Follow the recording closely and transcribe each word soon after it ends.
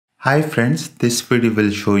Hi friends, this video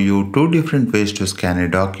will show you two different ways to scan a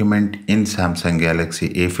document in Samsung Galaxy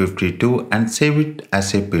A52 and save it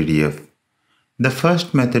as a PDF. The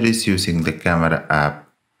first method is using the camera app.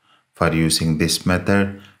 For using this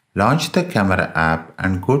method, launch the camera app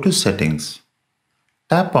and go to Settings.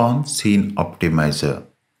 Tap on Scene Optimizer.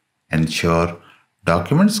 Ensure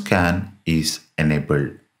Document Scan is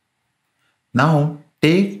enabled. Now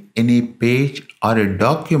take any page or a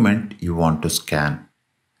document you want to scan.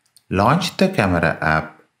 Launch the camera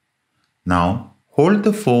app. Now hold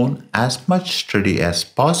the phone as much steady as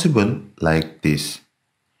possible like this.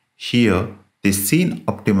 Here the Scene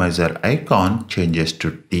Optimizer icon changes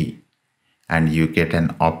to T and you get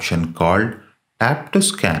an option called Tap to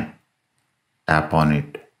Scan. Tap on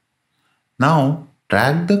it. Now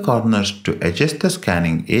drag the corners to adjust the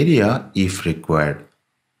scanning area if required.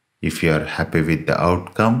 If you are happy with the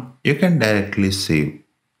outcome, you can directly save.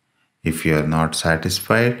 If you are not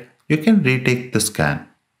satisfied, you can retake the scan.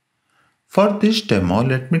 For this demo,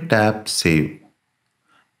 let me tap Save.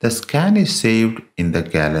 The scan is saved in the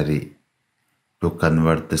gallery. To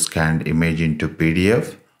convert the scanned image into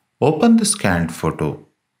PDF, open the scanned photo.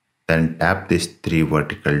 Then tap these three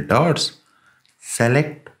vertical dots.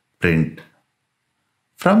 Select Print.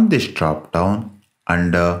 From this drop-down,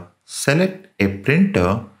 under Select a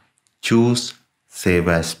Printer, choose Save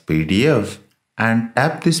as PDF and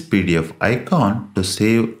tap this PDF icon to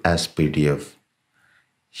save as PDF.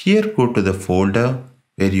 Here go to the folder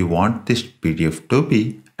where you want this PDF to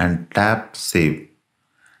be and tap Save.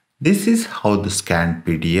 This is how the scanned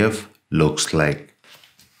PDF looks like.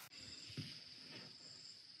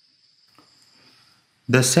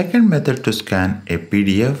 The second method to scan a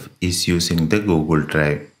PDF is using the Google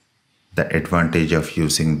Drive. The advantage of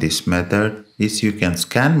using this method is you can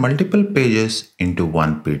scan multiple pages into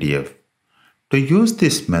one PDF. To use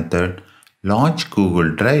this method, launch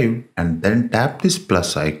Google Drive and then tap this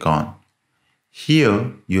plus icon.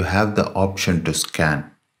 Here you have the option to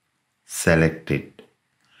scan. Select it.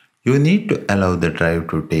 You need to allow the drive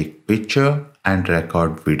to take picture and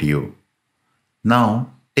record video.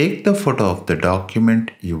 Now take the photo of the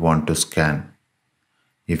document you want to scan.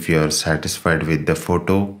 If you are satisfied with the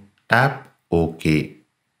photo, tap OK.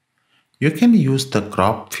 You can use the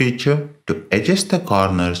crop feature to adjust the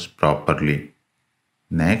corners properly.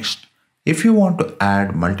 Next, if you want to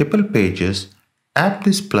add multiple pages, tap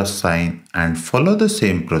this plus sign and follow the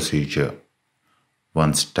same procedure.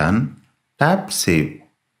 Once done, tap Save.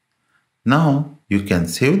 Now you can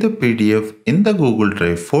save the PDF in the Google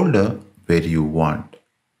Drive folder where you want.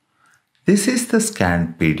 This is the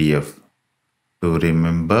scanned PDF. To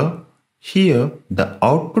remember, here the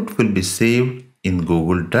output will be saved in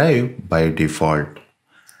Google Drive by default.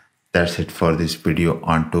 That's it for this video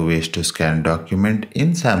on two ways to scan document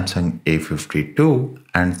in Samsung A52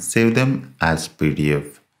 and save them as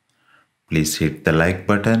PDF. Please hit the like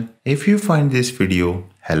button if you find this video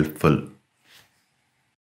helpful.